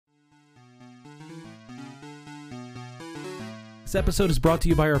This episode is brought to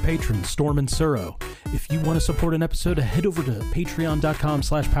you by our patrons, Storm and Suro. If you want to support an episode, head over to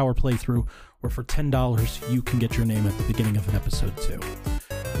patreon.com/powerplaythrough, where for $10 you can get your name at the beginning of an episode too.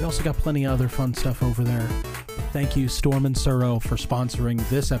 We also got plenty of other fun stuff over there. Thank you, Storm and Suro, for sponsoring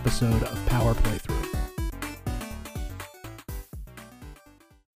this episode of Power Playthrough.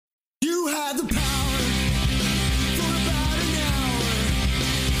 You had the power for about an hour.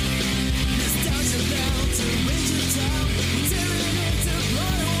 Nostalgia bound to Major Town. We're tearing into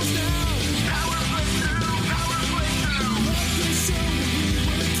plot holes now. Power Playthrough, Power Playthrough. Love the show when we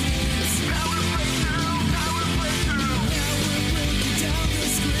were kids. Power Playthrough, Power Playthrough. Now we're breaking down the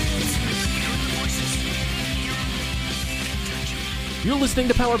script. Hear the voices. You're listening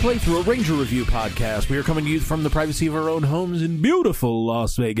to Power Playthrough, a Ranger Review podcast. We are coming to you from the privacy of our own homes in beautiful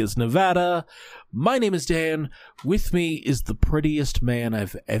Las Vegas, Nevada. My name is Dan. With me is the prettiest man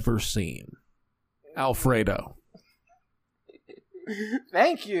I've ever seen, Alfredo.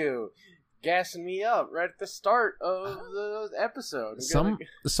 Thank you. Gassing me up right at the start of the episode.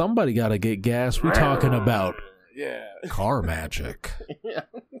 Somebody got to get gas. We're talking about Yeah. car magic. Yeah.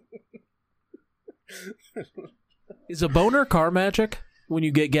 Is a boner car magic when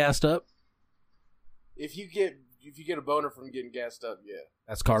you get gassed up? If you get a boner from getting gassed up, yeah.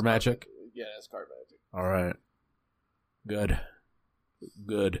 That's car magic? Yeah, that's car magic. All right. Good.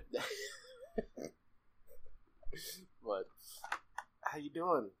 But how you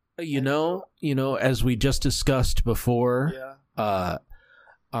doing? You know, as we just discussed before, Yeah.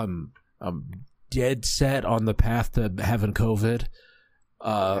 I'm dead set on the path to having COVID.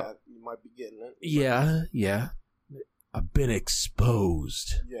 Yeah, you might be getting it. Yeah. I've been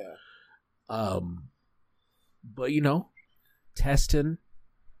exposed. Yeah. But testing,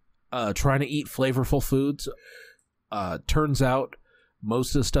 trying to eat flavorful foods. Turns out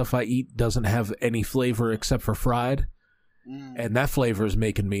most of the stuff I eat doesn't have any flavor except for fried. And that flavor is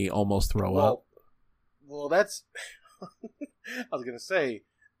making me almost throw up. Well, that's... I was going to say,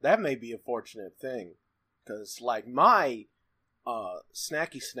 that may be a fortunate thing. Because, like, my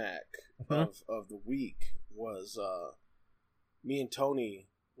snacky snack of the week was... me and Tony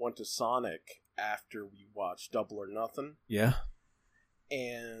went to Sonic after we watched Double or Nothing. Yeah.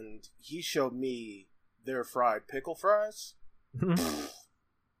 And he showed me their fried pickle fries.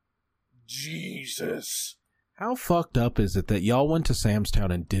 Jesus. How fucked up is it that y'all went to Sam's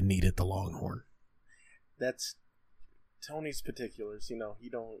Town and didn't eat at the Longhorn? That's Tony's particulars. He don't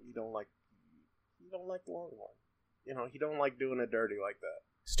like Longhorn. He don't like doing it dirty like that.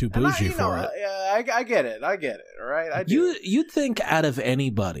 It's too bougie for it. Yeah, I get it. All right, I do. You'd think out of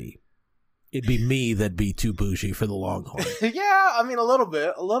anybody, it'd be me that'd be too bougie for the Longhorn. Yeah, I mean a little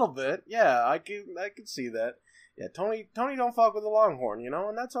bit. Yeah, I can see that. Yeah, Tony don't fuck with the Longhorn,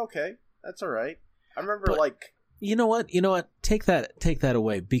 and that's okay. That's all right. I remember You know what? Take that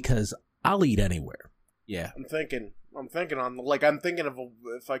away, because I'll eat anywhere. Yeah. I'm thinking of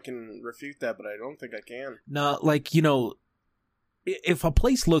if I can refute that, but I don't think I can. No, if a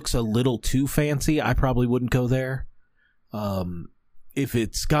place looks a little too fancy, I probably wouldn't go there. If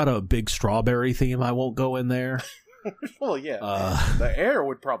it's got a big strawberry theme, I won't go in there. Well, yeah. The air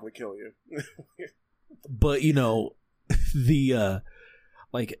would probably kill you. But,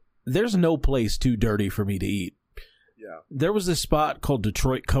 there's no place too dirty for me to eat. Yeah. There was this spot called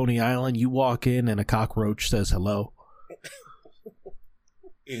Detroit Coney Island. You walk in and a cockroach says hello.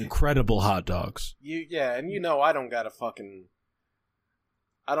 Incredible hot dogs. And I don't gotta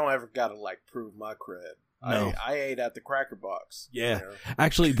I don't ever gotta prove my cred. No. I ate at the Cracker Box. Yeah.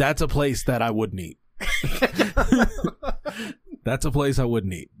 Actually, that's a place that I wouldn't eat. That's a place I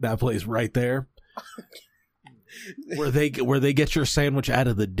wouldn't eat. That place right there. Where they get your sandwich out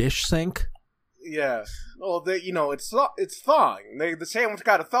of the dish sink. Yeah. Well, it's thawing. The sandwich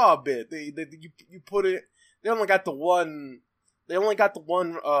got to thaw a bit. You put it. They only got the one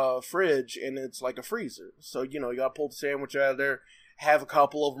fridge, and it's like a freezer. So you gotta pull the sandwich out of there. Have a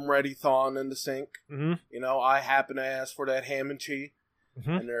couple of them ready thawing in the sink. Mm-hmm. I happen to ask for that ham and cheese,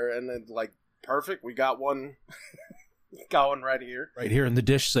 and then perfect. We got one going right here. Right here in the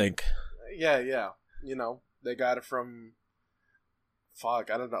dish sink. Yeah. They got it from. Fuck,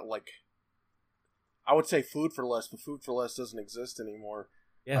 I don't know. I would say Food for Less, but Food for Less doesn't exist anymore.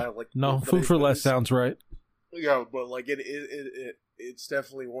 Yeah. Food for Less sounds right. Yeah, but it's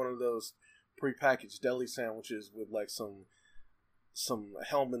definitely one of those prepackaged deli sandwiches with some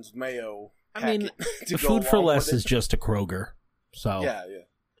Hellman's mayo. I mean, Food for Less is just a Kroger. So yeah.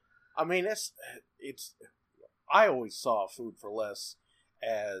 I mean, it's. I always saw Food for Less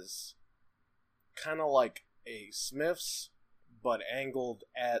as kind of like a Smith's, but angled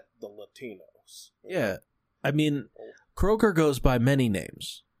at the Latinos. Yeah. I mean, Kroger goes by many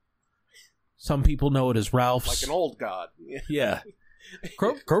names. Some people know it as Ralph's. Like an old god. Yeah.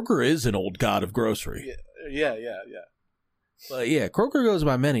 Kroger is an old god of grocery. Yeah. But yeah, Kroger goes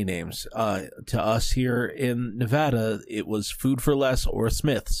by many names. To us here in Nevada, it was Food for Less or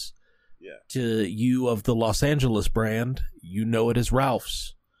Smith's. Yeah. To you of the Los Angeles brand, you know it as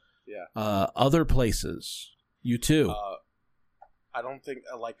Ralph's. Yeah. Other places, you too. I don't think,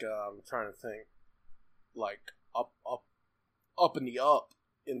 I'm trying to think, like, up in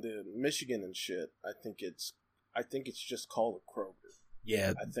the Michigan and shit, I think it's just called a Kroger.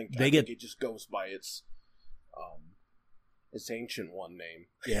 Yeah. I think it just goes by its ancient one name.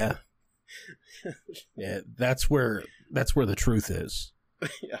 Yeah. Yeah, that's where the truth is.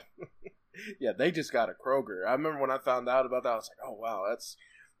 Yeah. Yeah, they just got a Kroger. I remember when I found out about that, I was like, oh wow,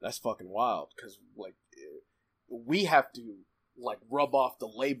 that's fucking wild, because like we have to like rub off the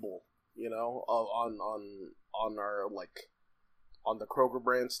label, you know, on our like on the Kroger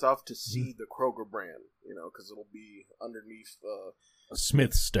brand stuff to see the Kroger brand, you know, because it'll be underneath a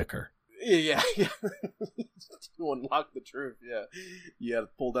Smith sticker. Yeah. To unlock the truth, yeah, you have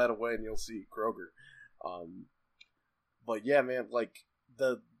to pull that away and you'll see Kroger. But yeah, man, like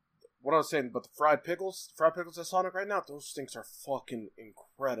what I was saying, but the fried pickles at Sonic right now, those things are fucking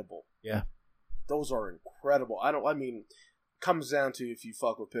incredible. Yeah, those are incredible. I mean, comes down to if you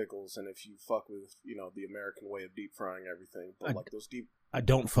fuck with pickles and if you fuck with, you know, the American way of deep frying everything. But like those deep, I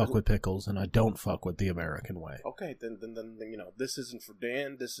don't fuck with pickles, and I don't fuck with the American way. Okay, then you know, this isn't for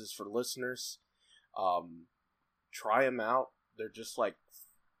Dan. This is for listeners. Try them out. They're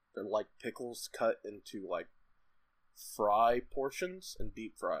like pickles cut into like fry portions and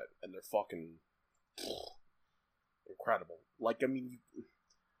deep fried, and they're fucking incredible. Like, I mean,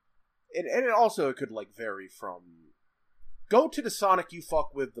 and it also it could like vary from. Go to the Sonic you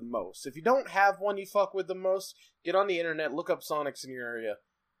fuck with the most. If you don't have one you fuck with the most, get on the internet, look up Sonics in your area,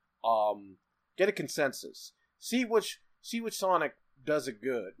 get a consensus. See which Sonic does it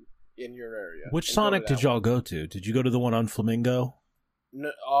good in your area. Which Sonic did y'all go to? Did you go to the one on Flamingo?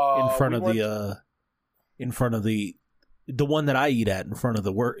 No, in front of the one that I eat at in front of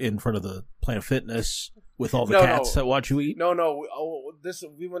the Planet Fitness with all the cats that watch you eat? No.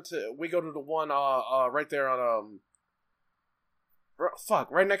 We go to the one right there on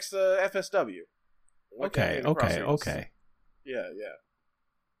right next to FSW. Okay. Yeah.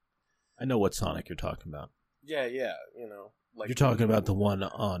 I know what Sonic you're talking about. Yeah, you know. Like you're talking about the one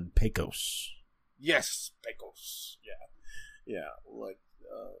on Pecos. Yes, Pecos. Yeah. Like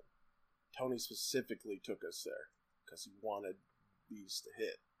Tony specifically took us there because he wanted these to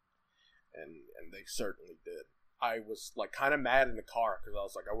hit, and they certainly did. I was like kind of mad in the car because I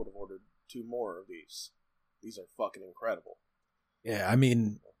was like, I would have ordered 2 more of these. These are fucking incredible. Yeah, I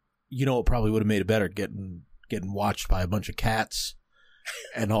mean, you know, it probably would have made it better getting watched by a bunch of cats,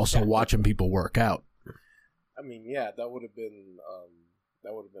 and also watching people work out. I mean, yeah, that would have been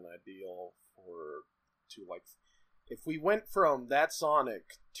ideal to like, if we went from that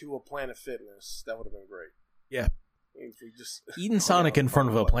Sonic to a Planet Fitness, that would have been great. Yeah, if we just eating Sonic in front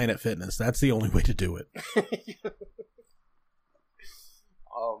of a Planet Fitness—that's the only way to do it.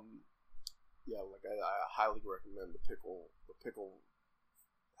 Yeah, like I highly recommend the pickle.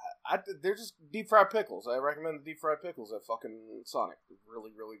 They're just deep fried pickles. I recommend the deep fried pickles at fucking Sonic. They're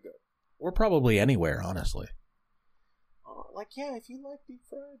really, really good. Or probably anywhere, honestly. If you like deep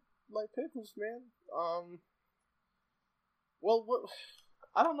fried like pickles, man. Well,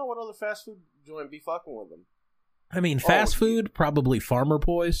 I don't know what other fast food joint be fucking with them. I mean, fast food, probably Farmer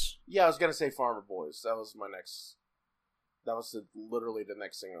Boys. Yeah, I was gonna say Farmer Boys. That was my next. That was literally the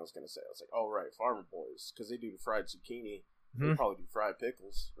next thing I was gonna say. I was like, oh right, Farmer Boys, because they do fried zucchini. Mm-hmm. They probably do fried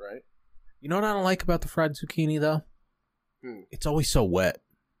pickles, right? You know what I don't like about the fried zucchini though? It's always so wet.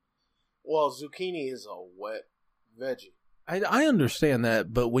 Well, zucchini is a wet veggie. I understand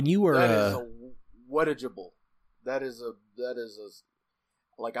that, but when you were that is a wettageable. That is a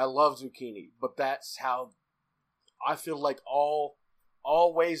like, I love zucchini, but that's how I feel like all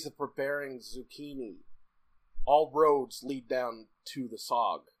ways of preparing zucchini, all roads lead down to the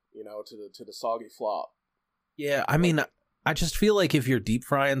sog, you know, to the soggy flop. Yeah, I mean, I just feel like if you're deep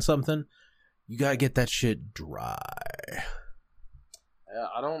frying something, you gotta get that shit dry.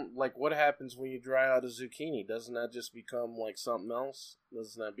 I don't like, what happens when you dry out a zucchini? Doesn't that just become like something else?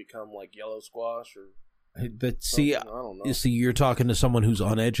 Doesn't that become like yellow squash or? See, I don't know. You see, you're talking to someone who's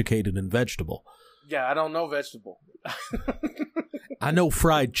uneducated in vegetable. Yeah, I don't know vegetable. I know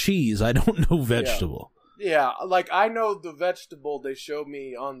fried cheese. I don't know vegetable. Yeah, like I know the vegetable they showed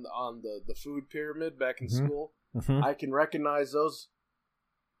me on the food pyramid back in school. Mm-hmm. I can recognize those.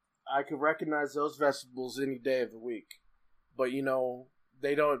 I could recognize those vegetables any day of the week, but you know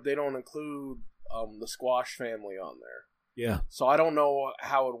they don't include the squash family on there. Yeah. So I don't know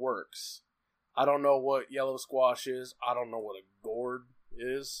how it works. I don't know what yellow squash is. I don't know what a gourd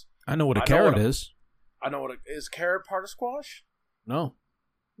is. I know what a I know carrot what is. I know what is carrot part of squash? No.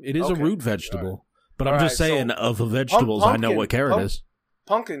 It is Okay. a root vegetable. All right. But I'm All just right, saying, so of the vegetables, I know what carrot is.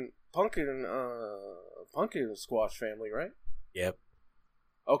 Pumpkin squash family, right? Yep.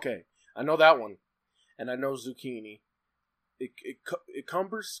 Okay, I know that one, and I know zucchini.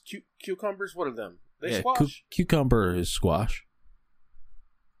 Cucumbers. What are them? They squash. Cucumber is squash.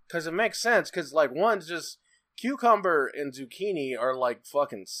 Because it makes sense. Because like one's just cucumber and zucchini are like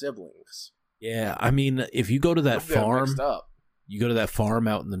fucking siblings. Yeah, I mean, if you go to that Look, they're farm, mixed up. you go to that farm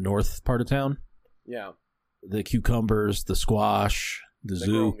out in the north part of town. Yeah, The cucumbers, the squash, the They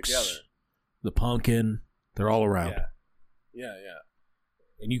grow 'em zooks, together. the pumpkin, they're all around. yeah.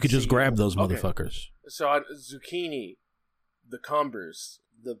 And you could just See, grab those okay. motherfuckers. So zucchini, the cumbers,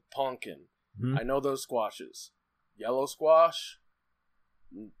 the pumpkin. Mhm. I know those squashes. Yellow squash,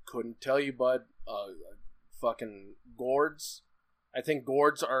 couldn't tell you, bud. Fucking gourds. I think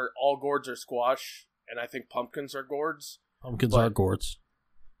all gourds are squash, and I think pumpkins are gourds. Pumpkins But- are gourds.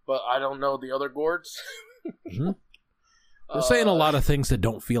 But I don't know the other gourds. Mhm. They're saying a lot of things that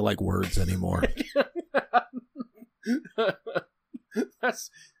don't feel like words anymore.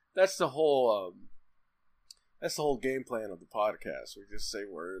 That's the whole game plan of the podcast. We just say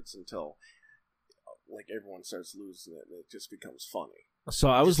words until like everyone starts losing it, and it just becomes funny. So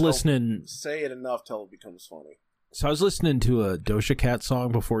I was Just listening. Say it enough till it becomes funny. So I was listening to a Doja Cat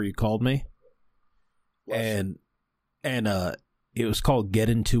song before you called me, and it was called "Get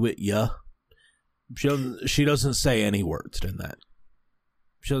Into It, Yeah." She doesn't say any words in that.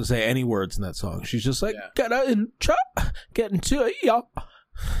 She doesn't say any words in that song. She's just like, get into it, yeah.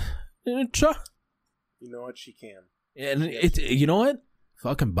 You know what? She can. And it's, you know what?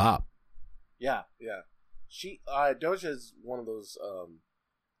 Fucking bop. Yeah. Doja's one of those.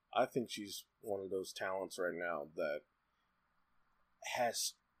 I think she's one of those talents right now that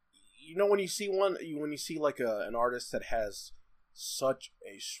has. You know, when you see like an artist that has such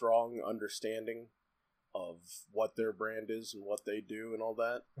a strong understanding of what their brand is and what they do and all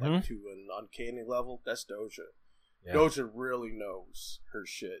that, like to an uncanny level, that's Doja. Yeah. Doja really knows her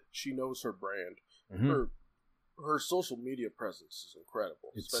shit. She knows her brand. Mhm. Her social media presence is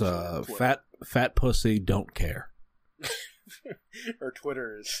incredible. It's especially on Twitter. fat pussy don't care. Her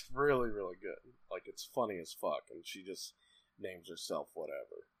Twitter is really, really good. Like, it's funny as fuck, and she just names herself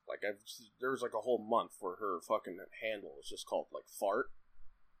whatever. Like, there was like a whole month where her fucking handle was just called like fart.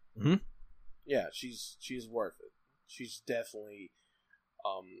 Mhm. Yeah, she's worth it. She's definitely.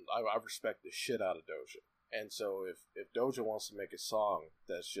 I respect the shit out of Doja, and so if Doja wants to make a song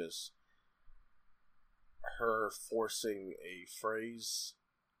that's just her forcing a phrase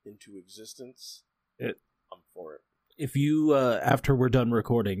into existence, I'm for it. If you after we're done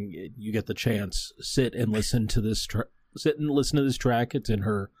recording, you get the chance, sit and listen to this track. It's in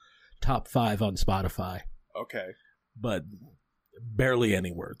her top 5 on Spotify, Okay. but barely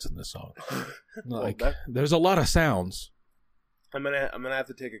any words in this song. Well, Like, there's a lot of sounds. I'm gonna have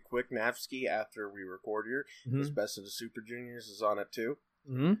to take a quick napski after we record here. Because Mhm. Best of the Super Juniors is on it too.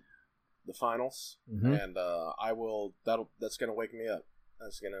 Mm-hmm. The finals, Mhm. and I will. That's gonna wake me up.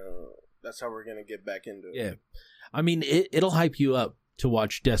 That's how we're gonna get back into it. Yeah, I mean, it'll hype you up to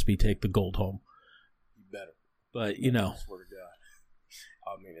watch Despy take the gold home. You better. But you know, I swear to God.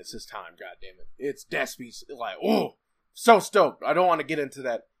 I mean, it's his time. God damn it! It's Despy's. Like, oh, so stoked. I don't want to get into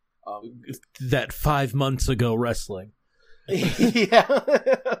that. that 5 months ago wrestling. Yeah.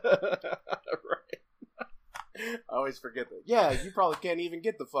 Right. I always forget that. Yeah, you probably can't even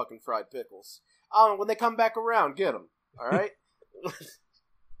get the fucking fried pickles. When they come back around, get them. All right?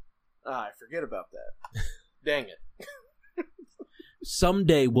 I forget about that. Dang it.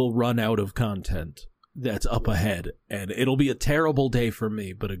 Someday we'll run out of content that's up ahead, and it'll be a terrible day for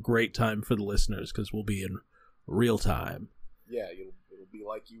me, but a great time for the listeners because we'll be in real time. Yeah, it'll be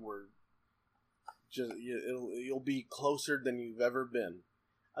like you were. You'll be closer than you've ever been.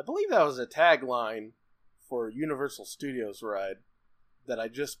 I believe that was a tagline for Universal Studios ride that I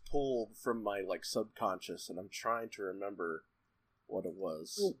just pulled from my like subconscious, and I'm trying to remember what it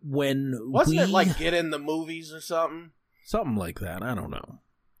was. Wasn't it like get in the movies or something? Something like that. I don't know.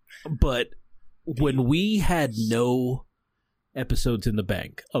 But when we had no episodes in the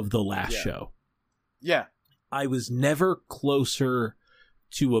bank of the last show, Yeah. I was never closer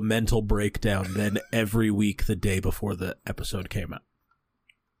to a mental breakdown than every week the day before the episode came out.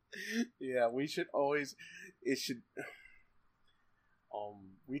 Yeah, we should always. It should.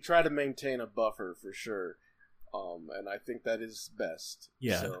 We try to maintain a buffer for sure, and I think that is best.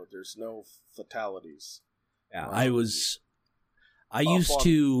 Yeah. So there's no fatalities. Yeah, I used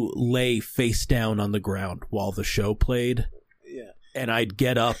to lay face down on the ground while the show played. Yeah. And I'd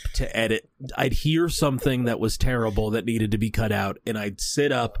get up to edit. I'd hear something that was terrible that needed to be cut out, and I'd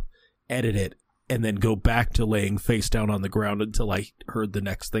sit up, edit it, and then go back to laying face down on the ground until I heard the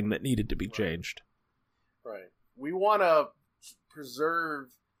next thing that needed to be changed. Right. We want to preserve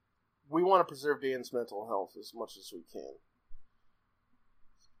Dan's mental health as much as we can.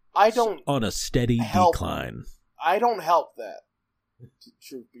 I don't on a steady help, decline. I don't help that,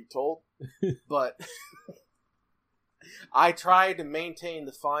 truth be told, but I try to maintain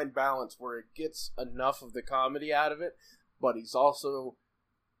the fine balance where it gets enough of the comedy out of it, but he's also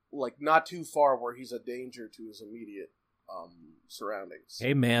like not too far where he's a danger to his immediate surroundings.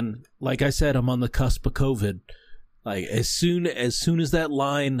 Hey man, like I said, I'm on the cusp of COVID. Like as soon as that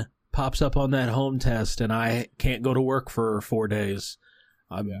line pops up on that home test and I can't go to work for 4 days,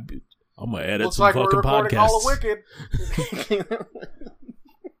 I'm gonna edit Looks some like fucking we're recording podcasts. Call of Wicked.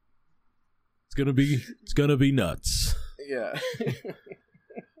 It's gonna be nuts. Yeah.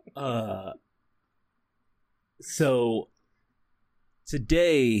 So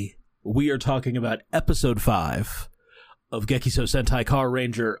today we are talking about episode 5 of Gekiso Sentai Car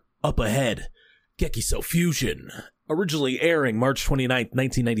Ranger Up Ahead, Gekiso Fusion. Originally airing March 29th,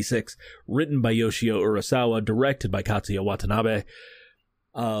 1996, written by Yoshio Urasawa, directed by Katsuya Watanabe.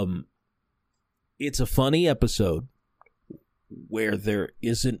 It's a funny episode where there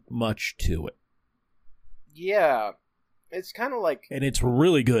isn't much to it. Yeah. It's kind of like... And it's a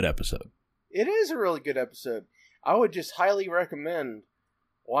really good episode. It is a really good episode. I would just highly recommend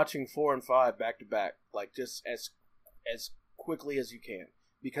watching 4 and 5 back to back, like just as quickly as you can,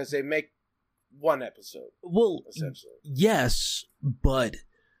 because they make one episode. Well, essentially, yes, but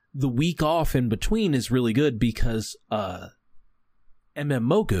the week off in between is really good because MM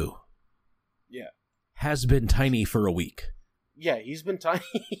Mogu, has been tiny for a week. Yeah, he's been tiny.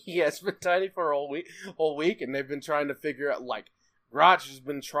 He has been tiny for a whole week, and they've been trying to figure out. Like, Grotch has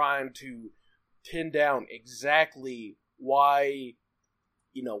been trying to pin down exactly why,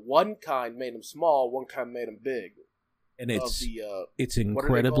 one kind made him small, one kind made him big. And it's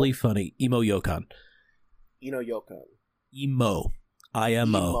incredibly funny. Emo Yokan. Yokan. Emo.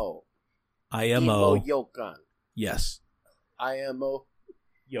 IMO. IMO. Yokan. Yes. IMO.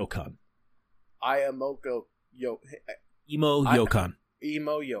 Yokan. IMO. Emo Yokan.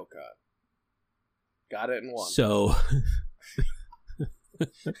 Emo Yokan. Got it in one. So...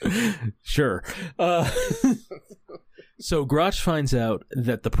 Sure. So Grotch finds out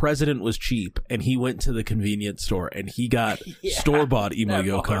that the president was cheap, and he went to the convenience store, and he got store-bought Emo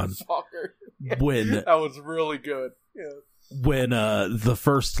Yokan. When that was really good. Yeah. When the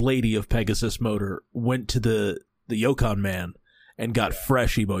first lady of Pegasus Motor went to the Yokan man and got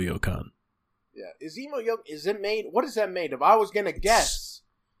fresh Emo Yokan. Yeah. Is it made? What is that made of? I was gonna guess.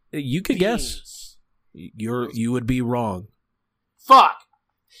 You could guess. You would be wrong. Fuck.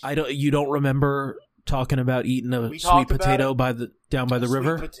 You don't remember talking about eating a sweet potato down by the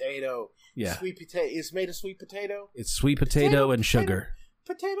river? Sweet potato. Yeah. Sweet potato. It's made of sweet potato? It's sweet potato and sugar.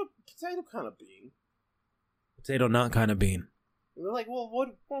 Potato kind of bean. Potato not kind of bean. And they're like, well, what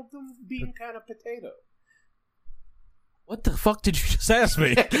bean kind of potato? What the fuck did you just ask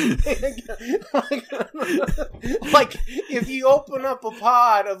me? like, if you open up a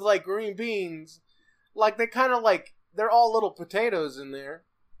pod of, like, green beans, like, they kind of, like, they're all little potatoes in there.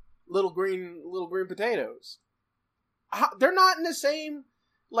 Little green potatoes. They're not in the same,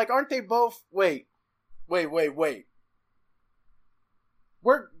 like, aren't they both? Wait. We're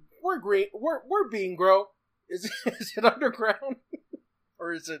green. We're bean grow. Is it underground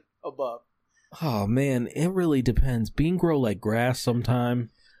or is it above? Oh man, it really depends. Bean grow like grass sometime.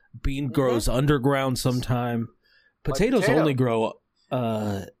 Bean grows underground sometime. Potatoes only grow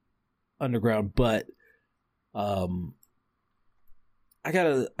underground, but I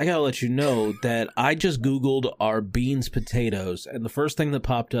gotta let you know that I just Googled "are beans potatoes?" and the first thing that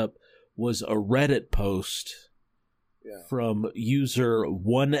popped up was a Reddit post from user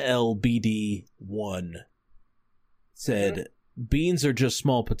 1LBD1. Said, beans are just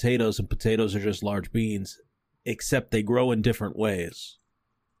small potatoes and potatoes are just large beans, except they grow in different ways.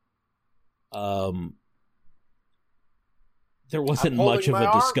 There wasn't much of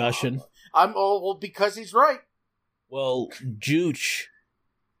a discussion. Well, because he's right. Well, Jooch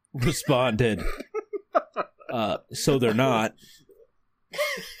responded, so they're not.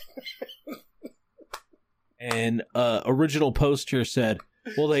 And original poster said,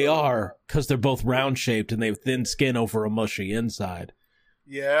 well, they are, because they're both round-shaped and they have thin skin over a mushy inside.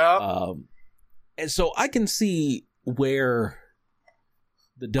 Yeah. And so I can see where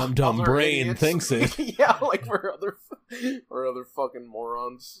the dumb Other brain idiots. thinks it. Yeah, like where other fucking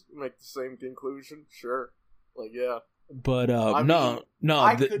morons make the same conclusion. Sure. Like, yeah. But I no, mean, no,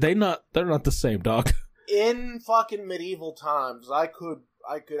 I could- they're not the same, dog. In fucking medieval times, I could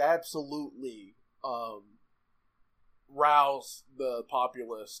absolutely rouse the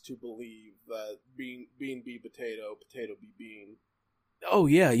populace to believe that bean be potato, potato be bean. Oh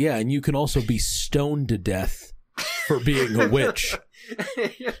yeah, yeah, and you can also be stoned to death for being a witch.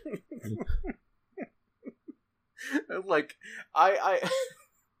 Like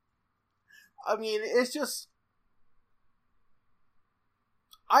I mean, it's just,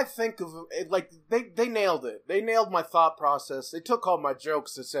 I think of it like they nailed it. They nailed my thought process. They took all my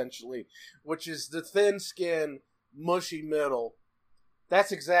jokes essentially, which is the thin skin, mushy middle.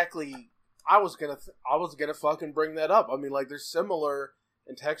 That's exactly. I was gonna fucking bring that up. I mean, like, they're similar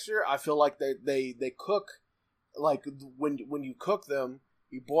in texture. I feel like they cook, like, when you cook them,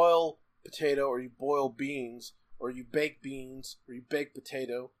 you boil potato or you boil beans or you bake beans or you bake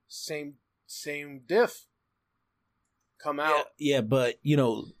potato. Same diff. Come out. Yeah, but you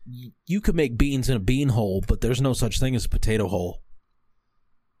know, you could make beans in a bean hole, but there's no such thing as a potato hole.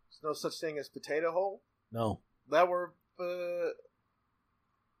 There's no such thing as potato hole. No. That were.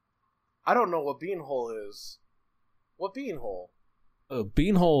 I don't know what bean hole is. What bean hole? A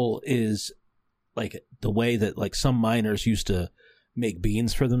bean hole is like the way that like some miners used to make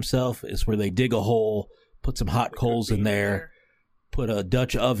beans for themselves, is where they dig a hole, put some hot Like coals a in bean there, put a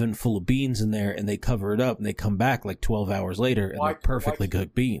Dutch oven full of beans in there, and they cover it up, and they come back like 12 hours later, and Why- they're perfectly why-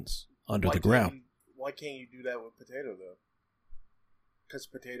 cooked beans under Why the can't ground. why can't you do that with potato though? Because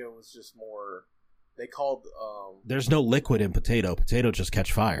potato was just more. They called. There's no liquid in potato. Potato just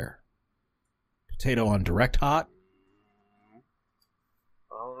catch fire. Potato on direct hot.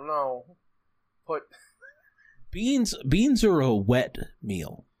 I don't know. Put. Beans are a wet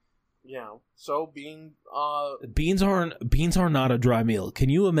meal. Yeah. So bean. Beans are not a dry meal. Can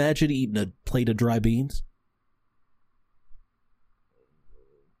you imagine eating a plate of dry beans?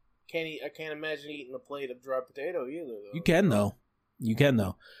 I can't imagine eating a plate of dry potato either. Though. You can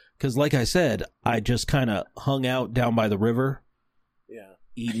though. Because like I said, I just kind of hung out down by the river, Yeah.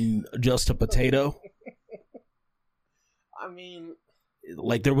 eating just a potato. I mean.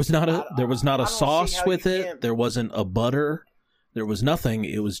 Like there was not a I don't see sauce how with you it. can't- There wasn't a butter. There was nothing.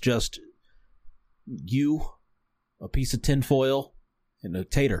 It was just a piece of tin foil, and a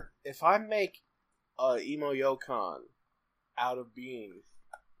tater. If I make emo yokon out of beans,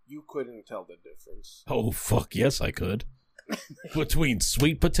 you couldn't tell the difference. Oh fuck yes, I could. Between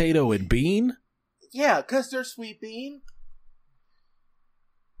sweet potato and bean. Yeah, because they're sweet bean.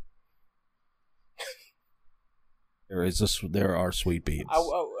 There are sweet beans,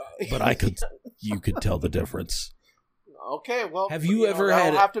 But you could tell the difference. Okay, well, Have you ever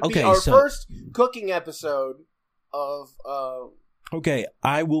that'll had- have to be okay, our so- first cooking episode of Okay,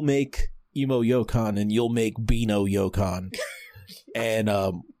 I will make emo yokon, and you'll make beano yokon, and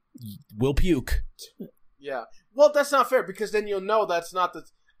we'll puke. yeah. Well, that's not fair because then you'll know that's not the.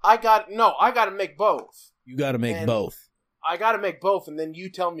 I got to make both. You got to make And- both. I got to make both, and then you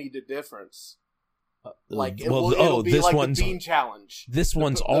tell me the difference. Like well, it'll be this like one's the bean challenge. this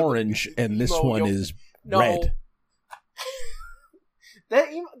one's The orange, and this emo one yo- is No. red.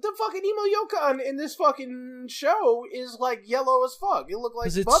 The fucking emo yokon in this fucking show is like yellow as fuck. It looked like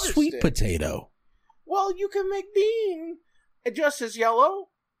Because it's butter sweet sticks. potato. Well, you can make bean just as yellow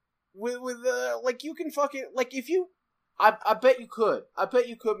with like you can fucking like if you. I bet you could. I bet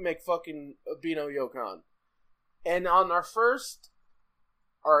you could make fucking beano yokon. And on our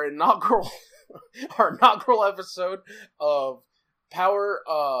inaugural episode of Power,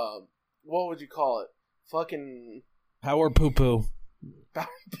 what would you call it? Fucking Power poo poo.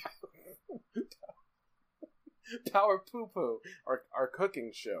 Power Poo Poo, our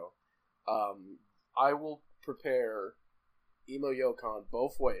cooking show. I will prepare emo yokon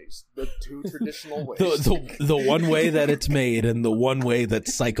both ways, the two traditional ways. The one way that it's made, and the one way that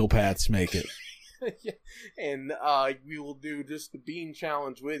psychopaths make it. Yeah. And we will do just the bean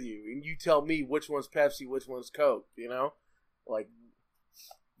challenge with you, and you tell me which one's Pepsi, which one's Coke. You know, like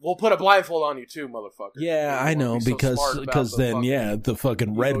we'll put a blindfold on you too, motherfucker. Yeah, You I won't know, be so because smart about the then fucking yeah, the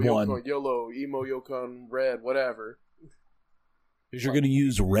fucking red emo one. yokon yellow, emo yokon red, whatever. Because you're gonna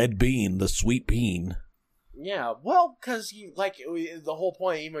use red bean, the sweet bean. Yeah, well, because you like the whole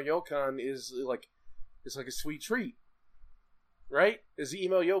point of emo yokon is like it's like a sweet treat, right? Is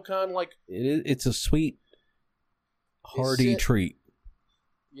emo yokon like It's a sweet, hearty it- treat.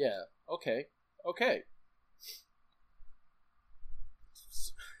 yeah? Okay.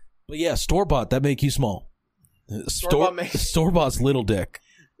 But yeah, store-bought, that make you small. Store-bought makes- Store-bought's little dick.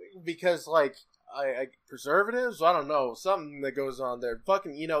 Because, like, I preservatives? I don't know. Something that goes on there.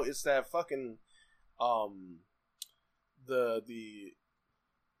 Fucking, you know, it's that fucking, the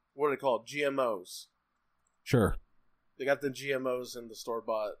what are they called? GMOs. Sure. They got the GMOs in the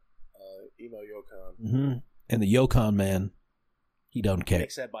store-bought Emo Yokon. Mm-hmm. And the Yukon man, he don't He care.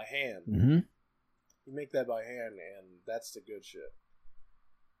 makes that by hand. Mm-hmm. You make that by hand, and that's the good shit.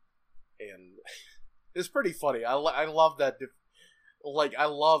 And it's pretty funny. I love that. I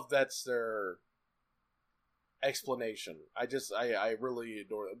love that's their explanation. I really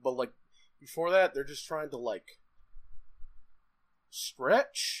adore it. But, like, before that, they're just trying to, like,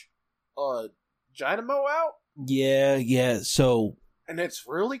 stretch Dynamo out, Yeah. So, and it's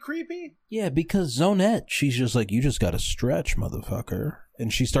really creepy. yeah, because Zonette, she's just like, you just gotta stretch, motherfucker.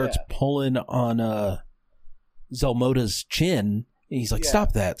 And she starts pulling on Zelmoda's chin, and he's like, Yeah.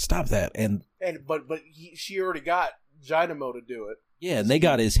 stop that. And But she already got Dynamo to do it. yeah, and they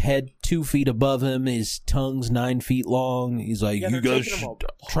got his head 2 feet above him, his tongue's 9 feet long. He's like, Yeah, you they're guys taking him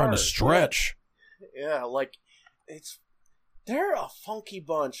trying to apart. stretch. Yeah, like they're a funky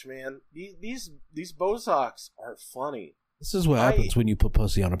bunch, man. These Bozoks are funny. This is what happens when you put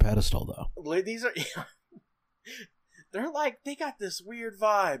pussy on a pedestal, though. Like, these are they're like, they got this weird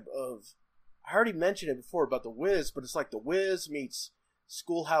vibe of, I already mentioned it before about the Wiz, but it's like the Wiz meets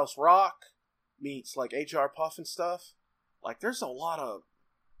Schoolhouse Rock meets like HR Puff and stuff. Like, there's a lot of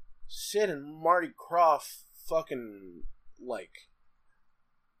Sid and Marty Krofft fucking, like,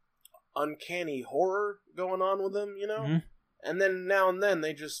 uncanny horror going on with them, you know? Mhm. And then now and then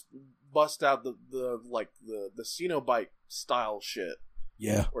they just bust out the Cenobite style shit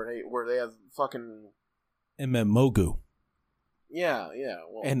Yeah. where they have fucking And then Mogu. yeah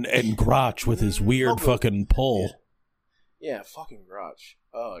well, And Grotch with his weird Mogu. fucking pole. yeah fucking Grotch.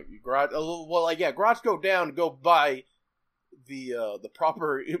 Grotch go down to go buy the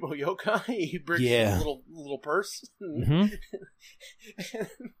proper Emo Yokai. He brings Yeah. a little purse. hmm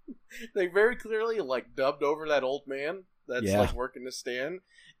They very clearly like dubbed over that old man that's Yeah. like working the stand,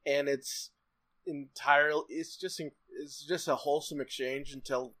 and it's entirely it's just a wholesome exchange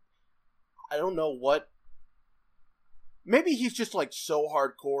until I don't know what. Maybe he's just like so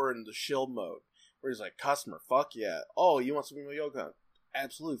hardcore in the shield mode where he's like, customer, fuck yeah. Oh, you want some Emo Yokon?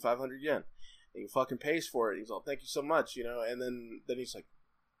 Absolutely, 500 yen. And he fucking pays for it. He's all, thank you so much, you know. And then he's like,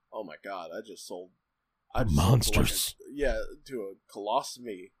 oh my god, I just sold Monsters. to a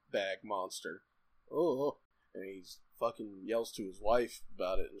colostomy bag monster. Oh, and he's fucking yells to his wife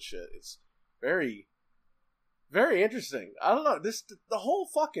about it and shit. It's very, very interesting. I don't know, the whole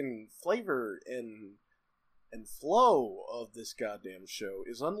fucking flavor and flow of this goddamn show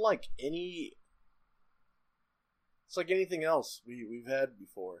is unlike any. It's like anything else we've had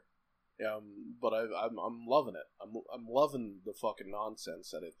before. But I'm loving it. I'm loving the fucking nonsense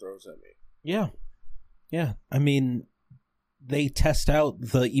that it throws at me. Yeah. I mean, they test out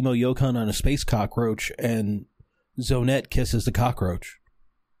the Emo Yokon on a space cockroach, and Zonette kisses the cockroach.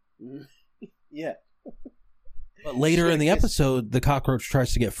 Yeah. But later in the Kiss- episode, the cockroach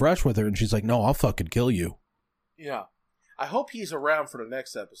tries to get fresh with her, and she's like, no, I'll fucking kill you. Yeah. I hope he's around for the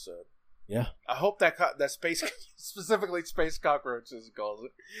next episode. Yeah. I hope that space, specifically space cockroach as it calls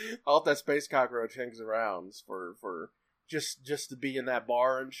it. I hope that space cockroach hangs around for just to be in that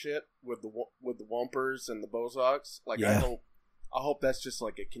bar and shit with the Wumpers and the Bozoks. Like, Yeah. I hope that's just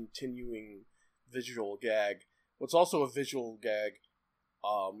like a continuing visual gag. What's also a visual gag,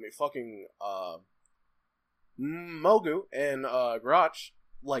 fucking Mogu and Grotch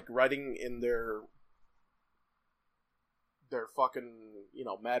like riding in their fucking, you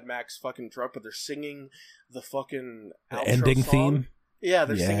know, Mad Max fucking truck, but they're singing the fucking The outro ending song. theme. Yeah,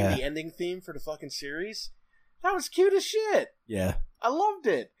 they're singing Yeah. the ending theme for the fucking series. That was cute as shit. Yeah. I loved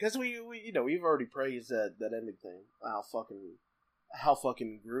it because we you know, we've already praised that ending thing. How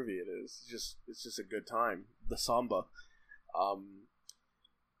fucking groovy it is. It's just a good time. The samba.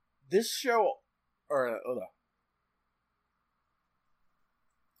 This show,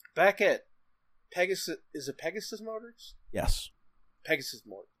 back at Pegasus, is it Pegasus Motors? Yes. Pegasus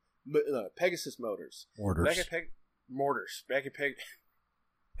Motors. Orders. Back at Mortars. Back at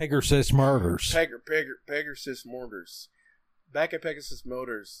Pegasus murders. Pegasus Motors. Back at Pegasus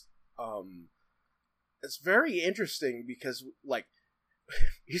Motors. It's very interesting because, like,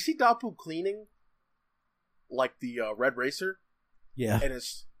 you see Dapu cleaning, like the Red Racer, Yeah. and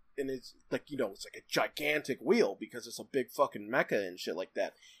it's like, you know, it's like a gigantic wheel because it's a big fucking mecha and shit like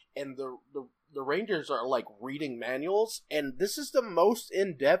that. And the Rangers are like reading manuals, and this is the most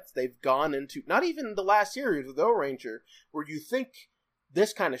in depth they've gone into. Not even the last series of the O Ranger, where you think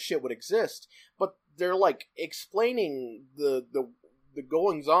this kind of shit would exist. But they're like explaining the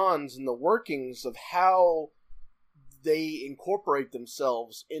goings-ons and the workings of how they incorporate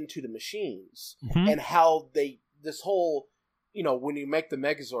themselves into the machines, and how this whole, when you make the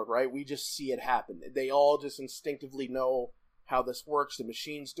Megazord, right, we just see it happen. They all just instinctively know how this works. The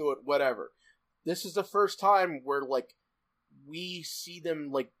machines do it, whatever. This is the first time where, like, we see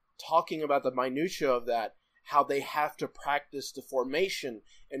them, like, talking about the minutia of that, how they have to practice the formation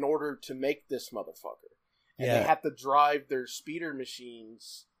in order to make this motherfucker. And they have to drive their speeder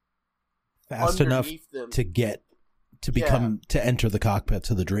machines fast enough them. to enter the cockpits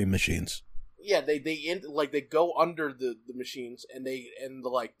of the Dream Machines. Yeah, they go under the machines, and the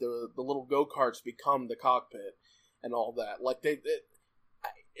little go-karts become the cockpit and all that. Like,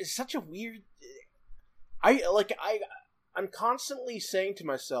 it's such a weird... I'm constantly saying to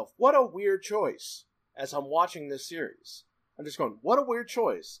myself, what a weird choice, as I'm watching this series. I'm just going, what a weird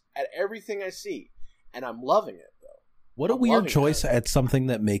choice at everything I see. And I'm loving it, though. What a weird choice at something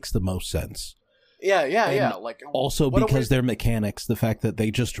that makes the most sense. Yeah. Like, also, because they're mechanics, the fact that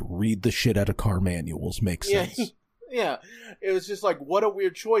they just read the shit out of car manuals makes sense. Yeah. It was just like, what a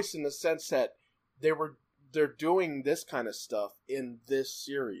weird choice in the sense that they're doing this kind of stuff in this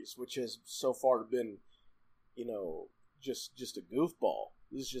series, which has so far been, just a goofball.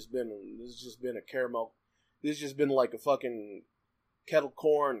 This has just been a caramel. This has just been like a fucking kettle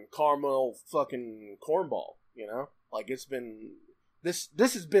corn, caramel fucking cornball, Like, it's been... This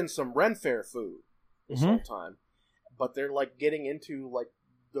has been some Ren Fair food this whole time. But they're, like, getting into, like,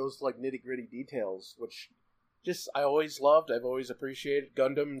 those, like, nitty-gritty details, which just I always loved. I've always appreciated.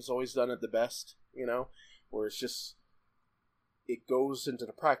 Gundam's always done it the best, where it's just... It goes into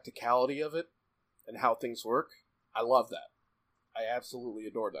the practicality of it and how things work. I love that. I absolutely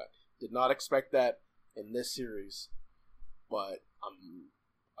adore that. Did not expect that in this series, but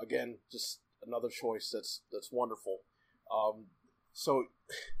again, just another choice that's wonderful. So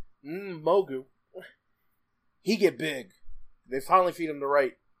Mogu, he get big. They finally feed him the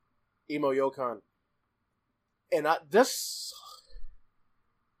right Emo Yokon, and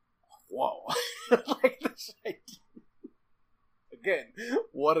whoa, like this idea. Again,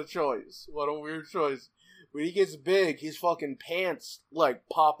 what a choice! What a weird choice. When he gets big, his fucking pants, like,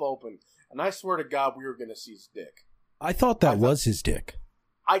 pop open. And I swear to God, we were going to see his dick. I thought that was his dick.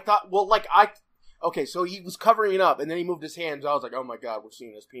 I thought, okay, so he was covering it up, and then he moved his hands. I was like, oh my God, we're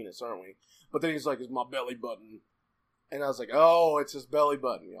seeing his penis, aren't we? But then he's like, it's my belly button. And I was like, oh, it's his belly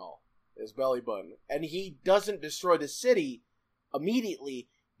button, y'all. His belly button. And he doesn't destroy the city immediately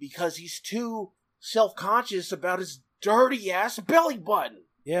because he's too self-conscious about his dirty-ass belly button.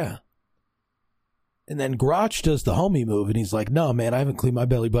 Yeah. And then Grotch does the homie move, and he's like, no, man, I haven't cleaned my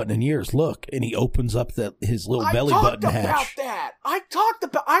belly button in years. Look. And he opens up his little belly button hatch. I thought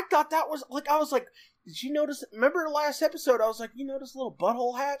that was, like, I was like, did you notice, remember the last episode, I was like, you notice the little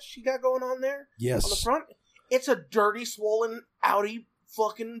butthole hatch she got going on there? Yes. On the front? It's a dirty, swollen, outy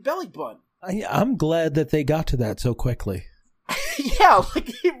fucking belly button. I'm glad that they got to that so quickly. Yeah,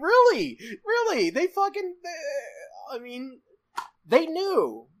 like, really, they fucking, they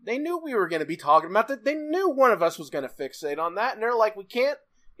knew we were going to be talking about that. They knew one of us was going to fixate on that, and they're like, we can't,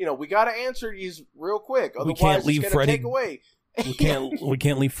 we got to answer these real quick, otherwise we can't leave it's going to take away. We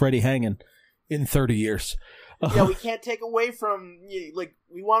can't leave Freddy hanging in 30 years. Yeah, we can't take away from, like,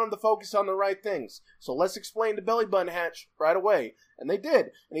 we want him to focus on the right things. So let's explain the belly button hatch right away. And they did.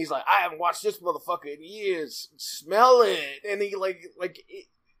 And he's like, I haven't watched this motherfucker in years. Smell it. And he, like it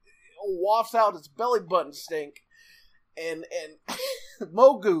wafts out his belly button stink. And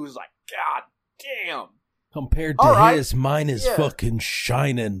Mogu's like, God damn. Compared to his, mine is fucking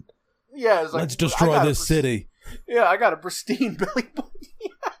shining. Yeah, it's like, let's destroy this city. Yeah, I got a pristine belly button.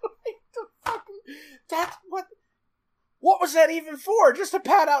 That's what was that even for? Just to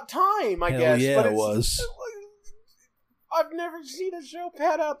pad out time, I guess. Yeah, but it was. I've never seen a show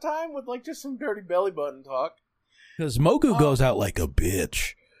pad out time with, like, just some dirty belly button talk. Because Mogu goes out like a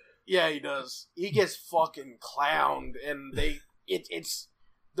bitch. Yeah, he does. He gets fucking clowned, and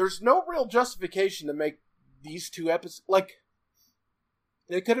there's no real justification to make these two episodes. Like,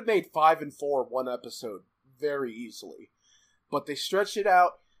 they could have made 5 and 4 one episode very easily, but they stretched it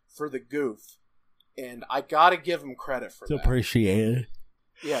out for the goof. And I gotta give him credit for that. It's appreciated.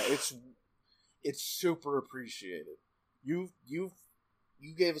 Yeah, it's super appreciated. You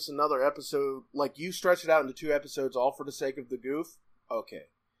gave us another episode, like, you stretched it out into 2 episodes all for the sake of the goof. Okay,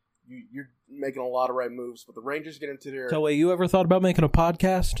 you're making a lot of right moves, but the Rangers get into their. So, wait, you ever thought about making a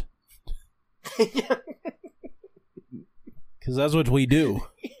podcast? Yeah, because that's what we do.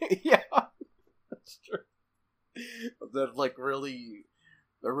 Yeah, that's true. That, like, really.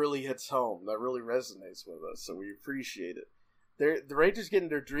 That really hits home. That really resonates with us, so we appreciate it. The Rangers getting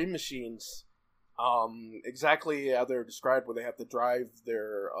their dream machines, exactly how they're described, where they have to drive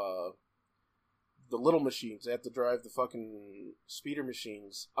their the little machines. They have to drive the fucking speeder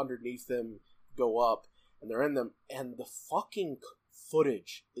machines underneath them, go up, and they're in them, and the fucking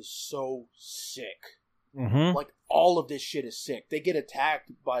footage is so sick. Mm-hmm. Like, all of this shit is sick. They get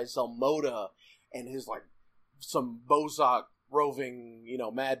attacked by Zelmoda and his, like, some Bozak roving,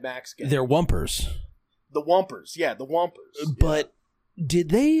 Mad Max gang. They're Wumpers. The Wumpers, yeah, the Wumpers. But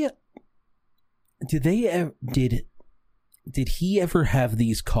did he ever have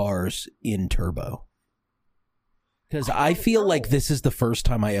these cars in turbo? Because I feel like this is the first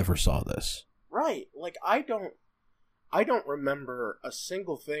time I ever saw this. Right. Like, I don't remember a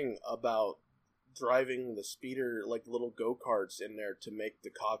single thing about driving the speeder, like, little go-karts in there to make the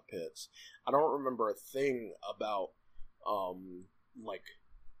cockpits. I don't remember a thing about, like,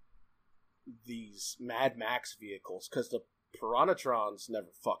 these Mad Max vehicles, because the Piranhatrons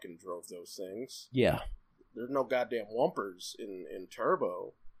never fucking drove those things. Yeah. There's no goddamn Wumpers in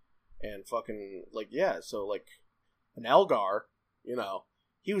Turbo. And fucking, like, yeah, so, like, an Elgar,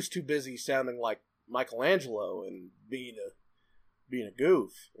 he was too busy sounding like Michelangelo and being a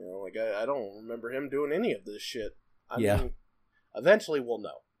goof. Like, I don't remember him doing any of this shit. I mean, eventually we'll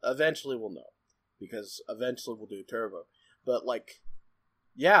know. Because eventually we'll do Turbo. But, like,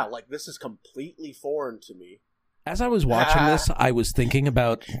 yeah, like, this is completely foreign to me. As I was watching this, I was thinking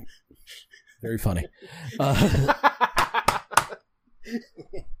about... Very funny. I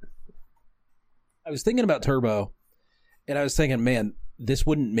was thinking about Turbo, and I was thinking, man, this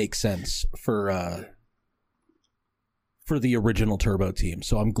wouldn't make sense for the original Turbo team.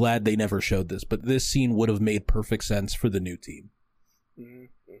 So I'm glad they never showed this. But this scene would have made perfect sense for the new team. Mm-hmm,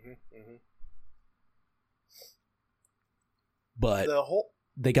 mm-hmm, mm-hmm. But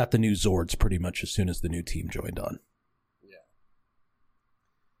they got the new Zords pretty much as soon as the new team joined on.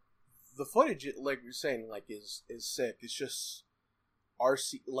 The footage, like you're saying, like is sick. It's just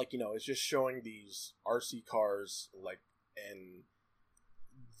RC, like, it's just showing these RC cars, like, and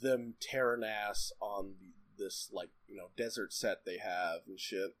them tearing ass on this, like, desert set they have and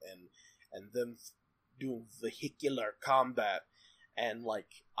shit, and them doing vehicular combat, and, like,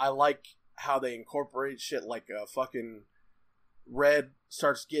 I like how they incorporate shit, like, fucking Red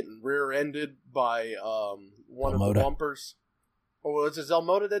starts getting rear-ended by one Zelmoda. of the Wumpers. Or was it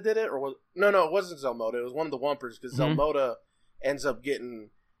Zelmoda that did it? Or was no, it wasn't Zelmoda. It was one of the Wumpers, because Zelmoda ends up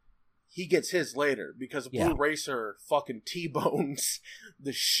he gets his later, because Blue Racer fucking T-bones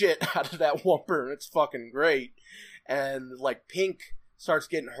the shit out of that Wumper, and it's fucking great. And, like, Pink starts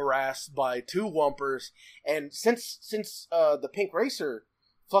getting harassed by two Wumpers, and since the Pink Racer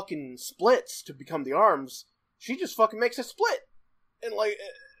fucking splits to become the arms, she just fucking makes a split. And,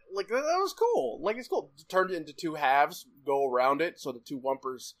 like that was cool. Like, it's cool. Turned it into two halves, go around it, so the two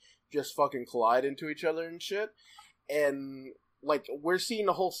Wumpers just fucking collide into each other and shit. And, like, we're seeing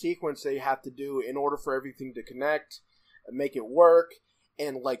the whole sequence they have to do in order for everything to connect and make it work.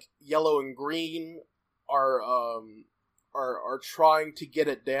 And, like, Yellow and Green are trying to get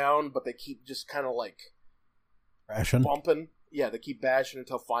it down, but they keep just kind of, like, Crashing. bumping. Yeah, they keep bashing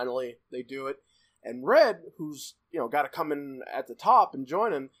until finally they do it. And Red, who's, got to come in at the top and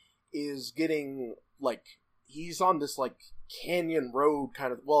join him, is getting, like, he's on this, like, canyon road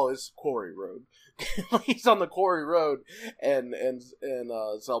kind of, well, it's quarry road. He's on the quarry road, and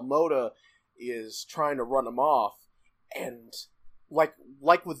Zelmoda is trying to run him off. And, like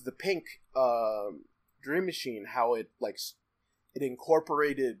with the Pink Dream Machine, how it, like, it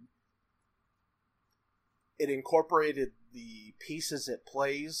incorporated the pieces it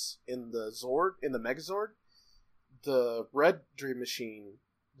plays in the Megazord. The Red Dream Machine,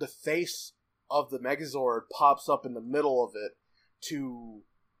 the face of the Megazord pops up in the middle of it to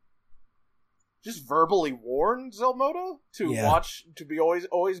just verbally warn Zelmoda to be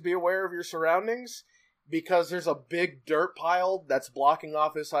always be aware of your surroundings, because there's a big dirt pile that's blocking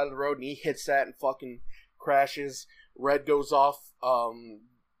off his side of the road, and he hits that and fucking crashes. Red goes off.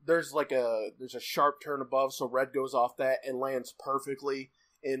 There's a sharp turn above, so Red goes off that and lands perfectly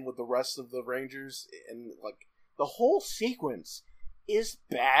in with the rest of the Rangers, and, like, the whole sequence is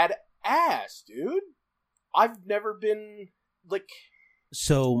badass, dude. I've never been, like...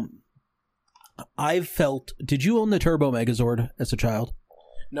 So, I've felt... Did you own the Turbo Megazord as a child?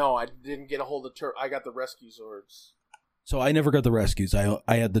 No, I didn't get a hold of I got the Rescue Zords. So, I never got the Rescues. I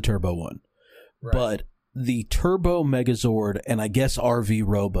had the Turbo one. Right. But the Turbo Megazord and I guess RV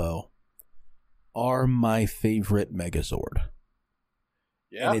Robo are my favorite Megazord.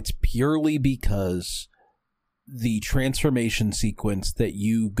 Yeah. And it's purely because the transformation sequence that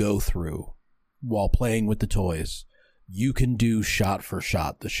you go through while playing with the toys, you can do shot for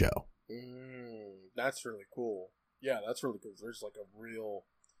shot the show. That's really cool. Yeah, that's really cool. There's like a real,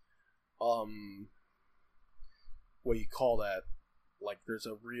 what do you call that? Like, there's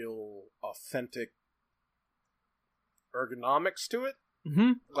a real authentic ergonomics to it.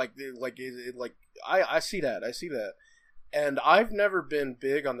 Mm-hmm. I see that. I see that. And I've never been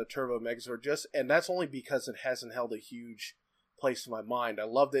big on the Turbo Megazord, and that's only because it hasn't held a huge place in my mind. I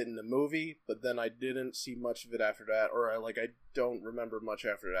loved it in the movie, but then I didn't see much of it after that, or I don't remember much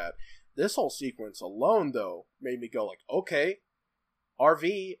after that. This whole sequence alone, though, made me go like, okay,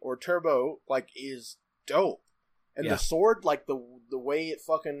 RV or Turbo is dope, and Yeah. the sword, the way it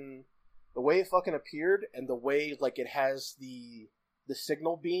fucking appeared, and the way it has the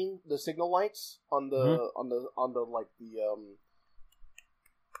signal beam, the signal lights on the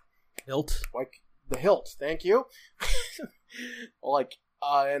Hilt. the hilt. Thank you.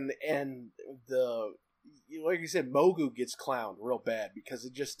 And the, like you said, Mogu gets clowned real bad because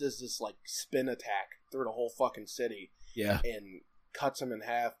it just does this spin attack through the whole fucking city Yeah. and cuts him in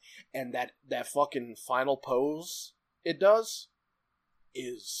half. And that fucking final pose it does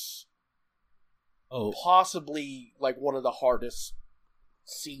is Oh, possibly one of the hardest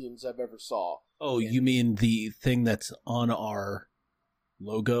scenes I've ever saw. oh, you mean the thing that's on our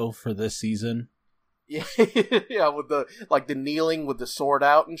logo for this season? Yeah, yeah, with the the kneeling with the sword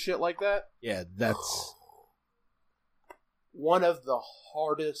out and shit like that. Yeah, that's One of the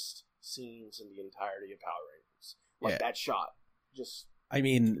hardest scenes in the entirety of Power Rangers. Yeah. That shot. Just I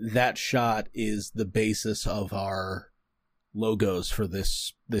mean, that shot is the basis of our logos for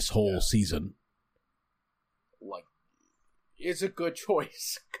this whole season. it's a good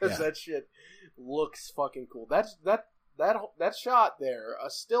choice because Yeah. that shit looks fucking cool. That shot there, a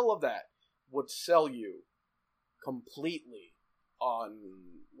still of that would sell you completely on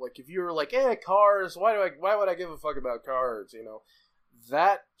if you were cars, why would I give a fuck about cars,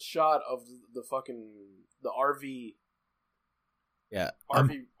 that shot of the RV Yeah,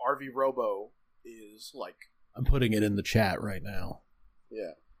 RV Robo is I'm putting it in the chat right now.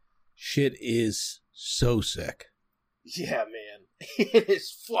 yeah. Shit is so sick. Yeah, man. It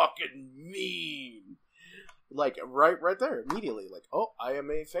is fucking mean. Right there, immediately. Oh, I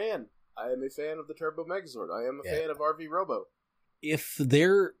am a fan. I am a fan of the Turbo Megazord. I am a fan of RV Robo. If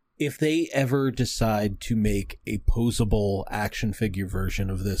they ever decide to make a posable action figure version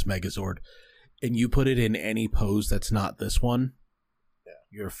of this Megazord, and you put it in any pose that's not this one,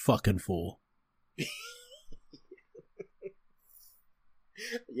 you're a fucking fool.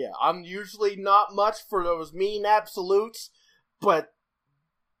 Yeah, I'm usually not much for those mean absolutes, but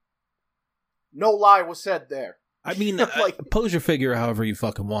no lie was said there. I mean, pose your figure however you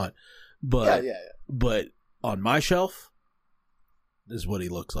fucking want, but Yeah. but on my shelf, this is what he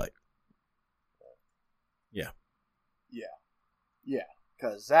looks like. Yeah,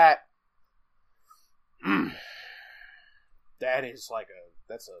 because that is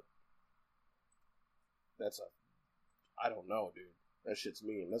that's a I don't know, dude. That shit's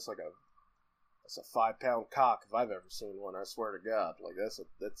mean. That's a 5-pound cock if I've ever seen one. I swear to God, that's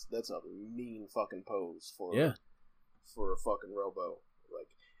a mean fucking pose for a fucking Robo.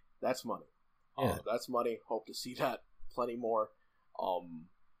 That's money. Yeah. That's money. Hope to see that plenty more.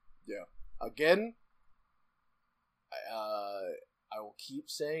 Yeah. Again, I will keep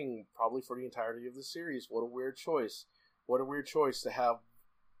saying probably for the entirety of the series, what a weird choice. What a weird choice to have.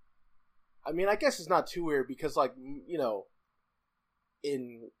 I mean, I guess it's not too weird because,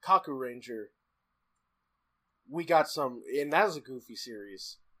 in Kaku Ranger, we got and that was a goofy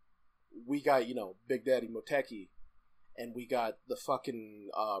series. We got, Big Daddy Moteki, and we got the fucking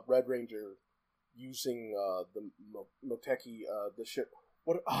Red Ranger using the Moteki, the ship.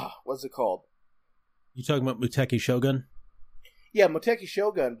 What's it called? You talking about Muteki Shogun? Yeah, Moteki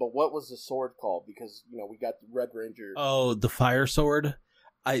Shogun, but what was the sword called? Because, we got the Red Ranger. Oh, the fire sword?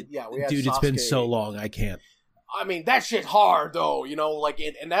 Yeah, we had Dude, it's been Sasuke. so long, I can't. I mean, that shit's hard, though,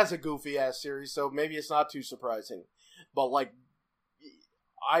 and that's a goofy-ass series, so maybe it's not too surprising. But,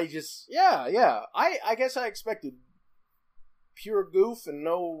 I just, yeah. I guess I expected pure goof and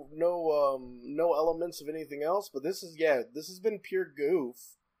no elements of anything else, but this has been pure goof,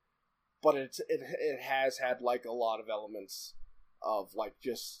 but it has had, a lot of elements of,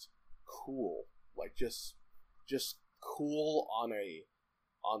 just cool. Just cool on the...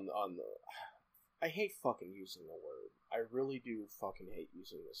 I hate fucking using the word. I really do fucking hate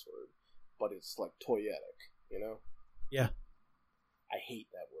using this word. But it's toyetic, Yeah. I hate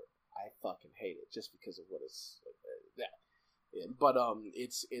that word. I fucking hate it just because of what it's... Yeah. But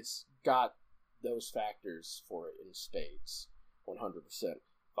it's got those factors for it in spades, 100%.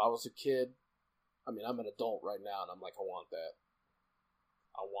 If I was a kid, I mean, I'm an adult right now, and I'm like, I want that.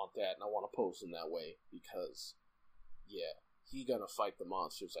 I want that, and I want to pose him that way because, yeah, he gonna fight the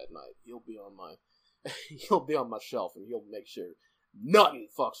monsters at night. He'll be on my, he'll be on my shelf, and he'll make sure nothing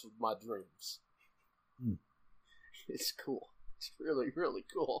fucks with my dreams. Hmm. It's cool. It's really, really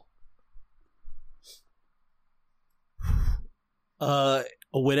cool.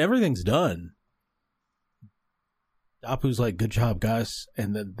 When everything's done, Dapu's like, "Good job, guys,"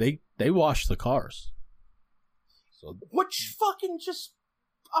 and then they wash the cars. So Which fucking just,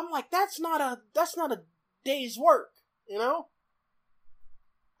 I'm like, that's not a day's work, you know?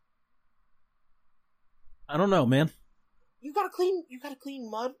 I don't know, man. You gotta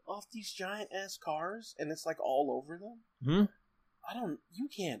clean mud off these giant ass cars, and it's like all over them. You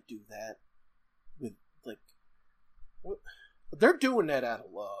can't do that with, like, what? They're doing that out of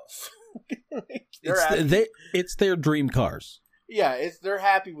love. It's their dream cars. Yeah, they're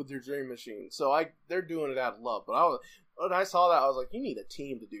happy with their dream machine, so they're doing it out of love. But when I saw that, I was like, you need a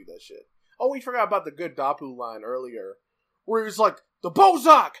team to do that shit. Oh, we forgot about the good Dapu line earlier, where he was like, the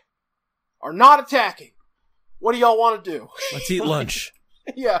Bozak are not attacking. What do y'all want to do? Let's eat lunch.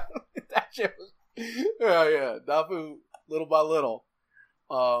 Yeah, that shit was. Yeah. Dapu, little by little,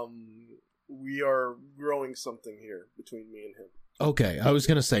 we are growing something here between me and him. Okay, I was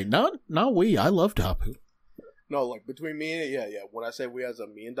gonna say not we. I love Dapu. No, like between me and yeah. When I say we as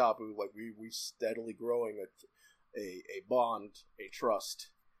me and Dapu, like we steadily growing a bond, a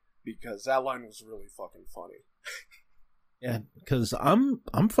trust, because that line was really fucking funny. Yeah, because I'm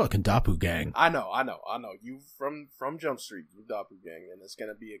fucking Dapu gang. I know. You from Jump Street, you Dapu gang, and it's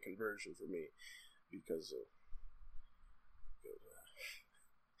gonna be a conversion for me because of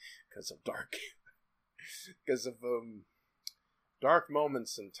dark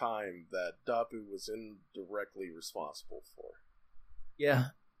moments in time that Dapu was indirectly responsible for. Yeah.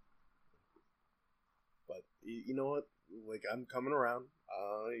 But you know what? Like, I'm coming around.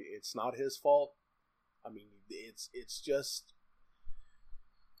 It's not his fault. I mean, it's just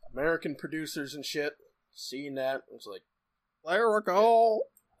American producers and shit seeing that. It's like, there we go.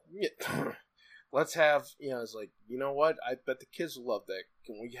 Yeah. Let's have, it's like, you know what? I bet the kids will love that.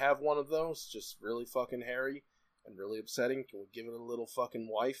 Can we have one of those? Just really fucking hairy and really upsetting. Can we give it a little fucking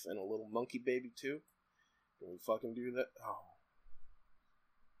wife and a little monkey baby too? Can we fucking do that? Oh.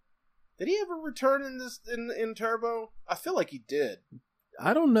 Did he ever return in this in Turbo? I feel like he did.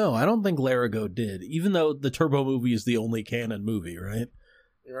 I don't know. I don't think Larigo did, even though the Turbo movie is the only canon movie, right?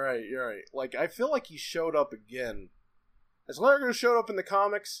 You're right. Like, I feel like he showed up again. Has Larigo showed up in the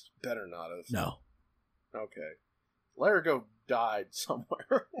comics? Better not have. No. Okay. Larigo died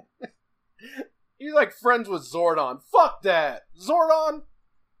somewhere. He's like friends with Zordon. Fuck that! Zordon?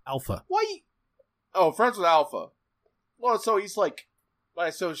 Alpha. Why? Oh, friends with Alpha. Well, so he's like, by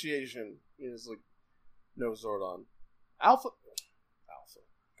association, he's like, no Zordon. Alpha.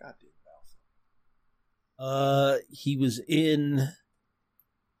 Goddamn Alpha. He was in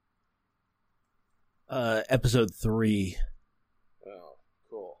episode 3. Oh,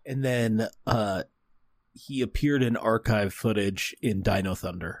 cool. And then he appeared in archive footage in Dino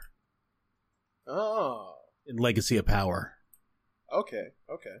Thunder. Oh. In Legacy of Power. Okay.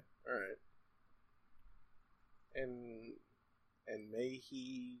 Alright. And may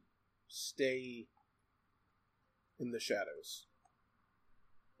he stay in the shadows.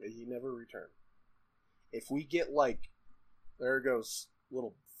 May he never return. If we get, like, there goes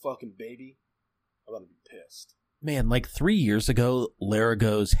little fucking baby, I'm gonna be pissed. Man, like 3 years ago,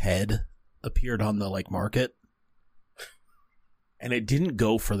 Larigo's head appeared on the, like, market. And it didn't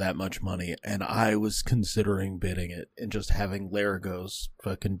go for that much money, and I was considering bidding it and just having Larigo's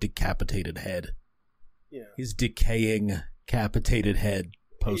fucking decapitated head. Yeah. His decaying, decapitated head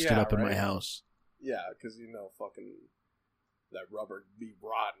posted up in my house. Yeah, because, fucking that rubber be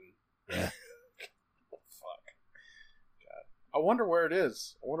rotten. Yeah. Oh, fuck. God. I wonder where it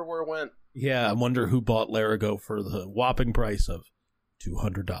is. I wonder where it went. Yeah, I wonder who bought Larigo for the whopping price of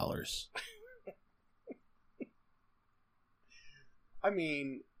 $200. I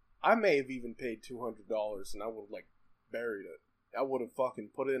mean, I may have even paid $200 and I would have, like, buried it. I would have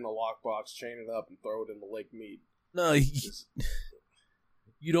fucking put it in a lockbox, chain it up, and throw it in the Lake Mead. No,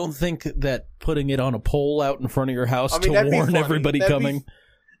 you don't think that putting it on a pole out in front of your house to warn everybody coming?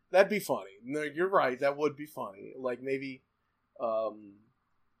 That'd be funny. No, you're right. That would be funny. Like, maybe...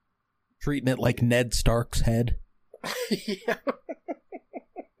 treating it like Ned Stark's head. Yeah.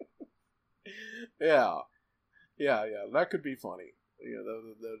 That could be funny. Yeah,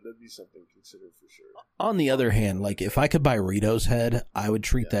 that'd be something to consider for sure. On the other hand, like, if I could buy Rito's head, I would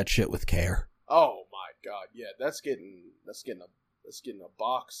treat that shit with care. Oh, that's getting a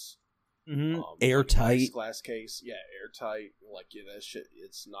box. Airtight. Glass case, yeah, airtight. Like, yeah, that shit,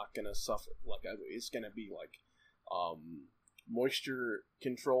 it's not gonna suffer. Like, it's gonna be like, moisture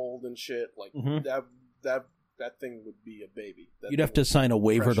controlled and shit. Like that thing would be a baby. You'd have to sign a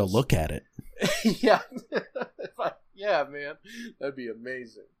waiver to look at it. Yeah, yeah, man, that'd be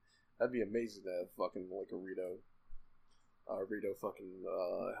amazing. That'd be amazing to have fucking like a Rito fucking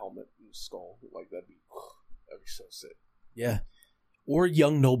helmet and skull. Like that'd be so sick. Yeah. Or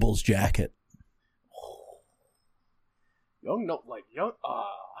Young Noble's jacket. How,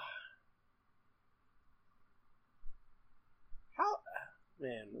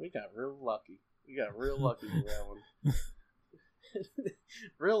 man, we got real lucky. We got real lucky with that one.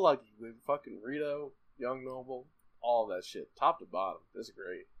 Real lucky with fucking Rito, Young Noble, all that shit, top to bottom. That's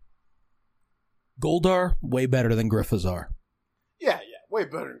great. Goldar, way better than Grifazar. Yeah, way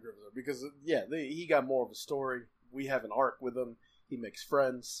better than Grifazar because he got more of a story. We have an arc with him. He makes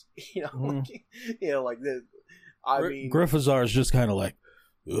friends, like this. I mean, Grifazar is just kind of like,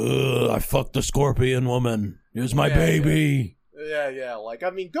 I fucked the scorpion woman. It was my baby. Yeah. Like, I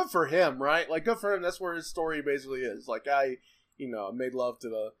mean, good for him, right? Like, good for him. That's where his story basically is. Like, I made love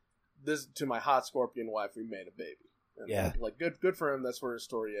to my hot scorpion wife. We made a baby. And like good for him. That's where his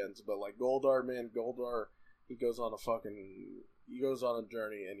story ends. But like Goldar, he goes on a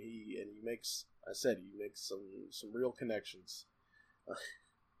journey, and he makes some real connections.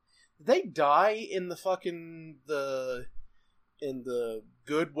 Did they die in the fucking in the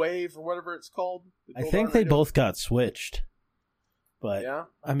good wave or whatever it's called? I think they both got switched. But yeah?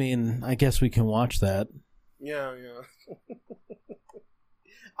 I mean, I guess we can watch that. Yeah.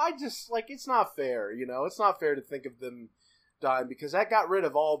 I just like, it's not fair, It's not fair to think of them dying because that got rid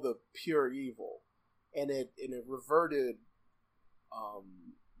of all the pure evil, and it reverted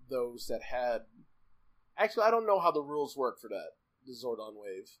those that had. Actually, I don't know how the rules work for that, the Zordon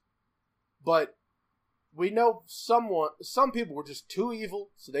wave, but we know some people were just too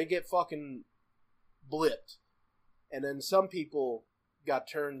evil, so they get fucking blipped, and then some people got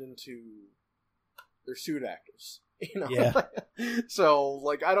turned into their suit actors. Yeah. So,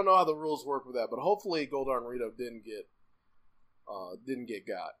 like, I don't know how the rules work with that, but hopefully Goldar and Rito didn't get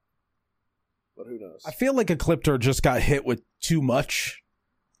got. But who knows? I feel like Ecliptor just got hit with too much.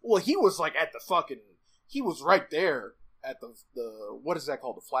 Well, he was like he was right there at the what is that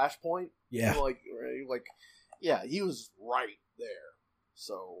called? The flashpoint? Yeah. Yeah, he was right there.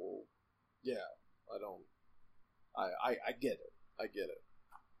 So, yeah, I get it. I get it.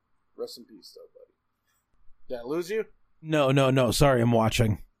 Rest in peace, though, buddy. Did I lose you? No. Sorry, I'm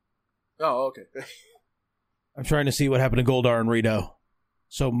watching. Oh, okay. I'm trying to see what happened to Goldar and Rito.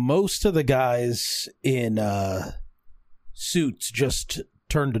 So most of the guys in suits just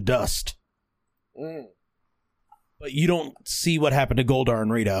turned to dust. But you don't see what happened to Goldar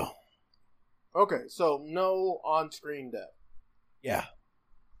and Rito. Okay, so no on-screen death. Yeah.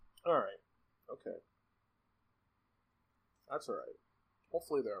 All right. Okay. That's all right.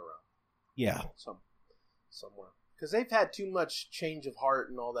 Hopefully they're around. Yeah. Somewhere. Because they've had too much change of heart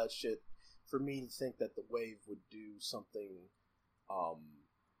and all that shit for me to think that the wave would do something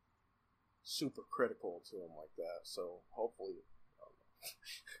super critical to them like that. So hopefully,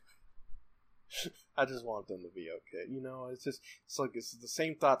 I just want them to be okay. It's the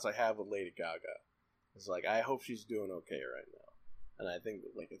same thoughts I have with Lady Gaga. It's like, I hope she's doing okay right now. And I think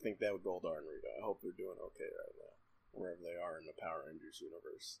that with Goldar and Rito, I hope they're doing okay right now, wherever they are in the Power Rangers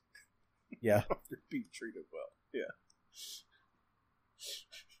universe. Yeah. They're being treated well. Yeah.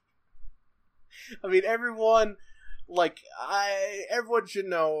 I mean, everyone should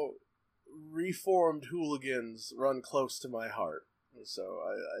know reformed hooligans run close to my heart. And so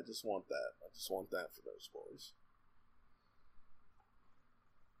I just want that. I just want that for those boys.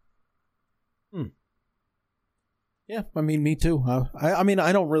 Yeah, I mean, me too. I mean,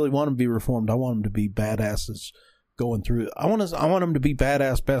 I don't really want them to be reformed. I want them to be badasses going through. I want them to be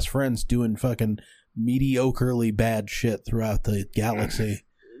badass best friends doing fucking mediocrely bad shit throughout the galaxy.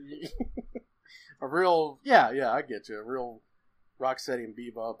 A real, yeah, I get you. A real Rocksteady and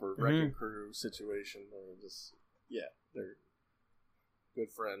Bebop or Wrecking Crew situation. They're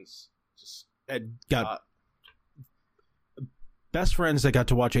good friends. Just got best friends that got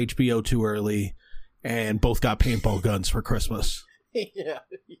to watch HBO too early, and both got paintball guns for Christmas. Yeah.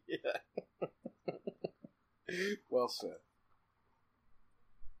 Well said.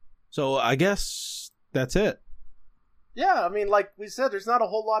 So I guess that's it. Yeah, I mean, like we said, there's not a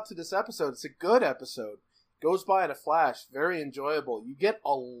whole lot to this episode. It's a good episode. Goes by in a flash. Very enjoyable. You get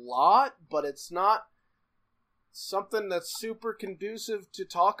a lot, but it's not something that's super conducive to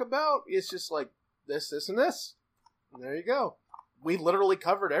talk about. It's just like this, and this. And there you go. We literally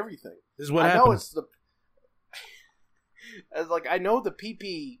covered everything. This is what I happened. know it's the as like I know the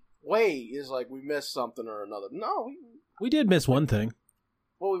PP way is like we missed something or another. No, We did miss one thing.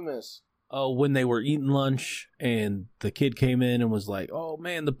 what we miss? Oh, when they were eating lunch and the kid came in and was like, "Oh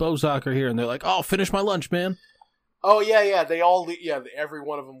man, the Bozak are here," and they're like, "Oh, finish my lunch, man." Oh yeah. They all every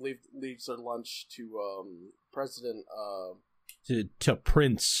one of them leaves their lunch to President. To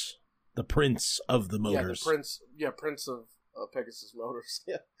Prince, the Prince of the Motors, Prince of Pegasus Motors.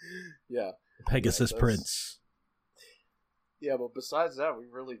 yeah. Pegasus Yeah, Prince. Yeah, but besides that, we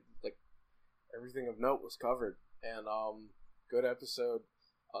really like everything of note was covered, and good episode,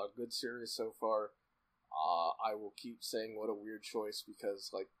 good series so far. I will keep saying what a weird choice because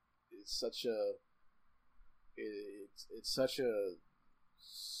like it's such a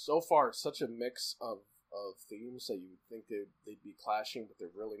so far such a mix of themes that you would think they'd be clashing, but they're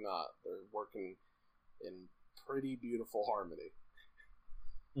really not. They're working in pretty beautiful harmony.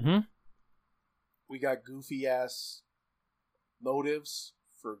 Mm-hmm. We got goofy ass motives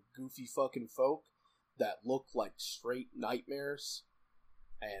for goofy fucking folk that look like straight nightmares,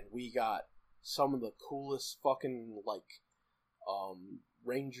 and we got some of the coolest fucking like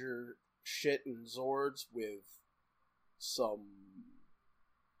Ranger shit and Zords with some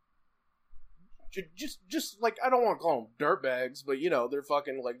just like I don't want to call them dirtbags, but you know they're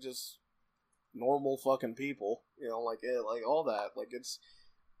fucking like just normal fucking people, you know, like all that. Like it's,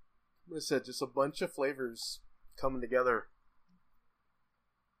 like I said, just a bunch of flavors coming together,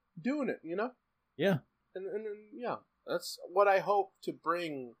 doing it, you know. Yeah. And yeah, that's what I hope to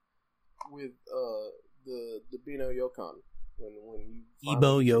bring with the Beano Yukon when you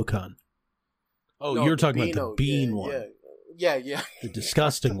Ebo Yukon. Oh, No, you're the talking about Beano, the bean yeah, one. Yeah. The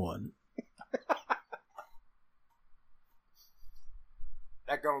disgusting one.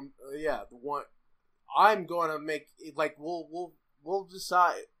 That going, the one I'm gonna make. Like we'll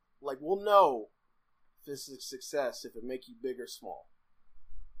decide. Like we'll know if this is a success if it make you big or small.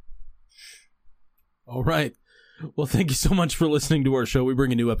 All right. Well, thank you so much for listening to our show. We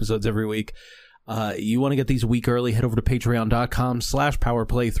bring in new episodes every week. You want to get these a week early, head over to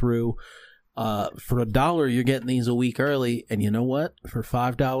patreon.com/powerplaythrough. For $1, you're getting these a week early. And you know what? For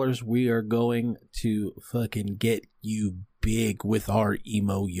 $5, we are going to fucking get you big with our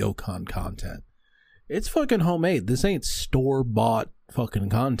Emo Yukon content. It's fucking homemade. This ain't store-bought fucking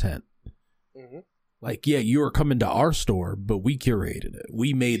content. Mm-hmm. Like, yeah, you are coming to our store, but we curated it.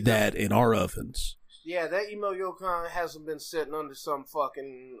 We made that in our ovens. Yeah, that Emo Yukon hasn't been sitting under some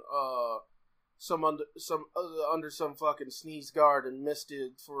fucking under some fucking sneeze guard and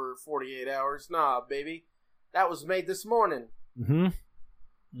misted for 48 hours. Nah, baby, that was made this morning.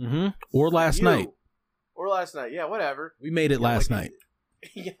 Or last night. Or last night. Yeah, whatever. We made it last night.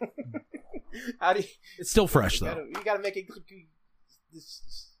 How do you? It's still fresh though. You gotta make it.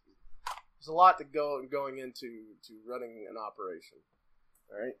 There's a lot to going into running an operation.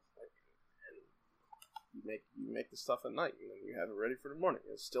 All right. You make the stuff at night, and then you have it ready for the morning.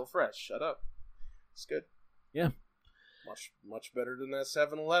 It's still fresh. Shut up. It's good. Yeah. Much better than that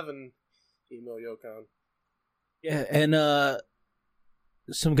 7-Eleven Emo Yukon. Yeah, and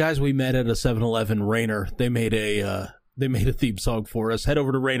some guys we met at a 7-Eleven, Rainer, they made a theme song for us. Head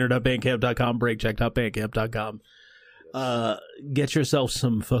over to rainer.bandcamp.com, breakcheck.bandcamp.com. Get yourself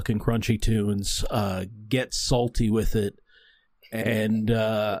some fucking crunchy tunes. Get salty with it. And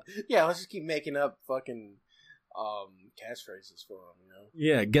yeah, let's just keep making up fucking catchphrases for them, you know?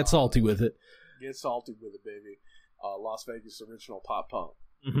 Yeah, get salty with it. Get salty with it, baby. Las Vegas original pop punk.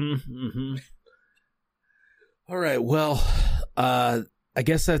 All right, well, I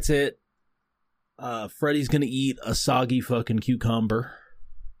guess that's it. Freddy's gonna eat a soggy fucking cucumber.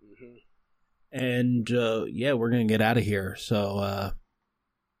 And yeah, we're gonna get out of here. So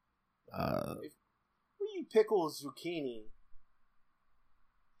when you pickle a zucchini,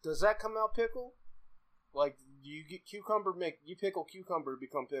 does that come out pickle? Like you get cucumber, you pickle cucumber,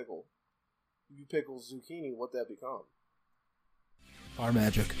 become pickle. You pickle zucchini, what that become? our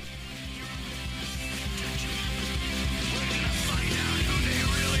magic.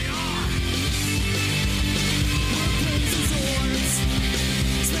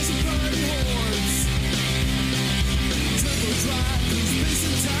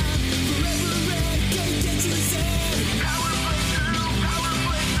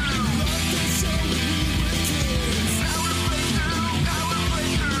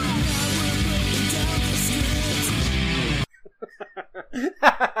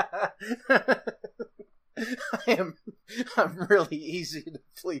 I'm really easy to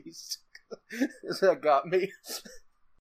please. That got me.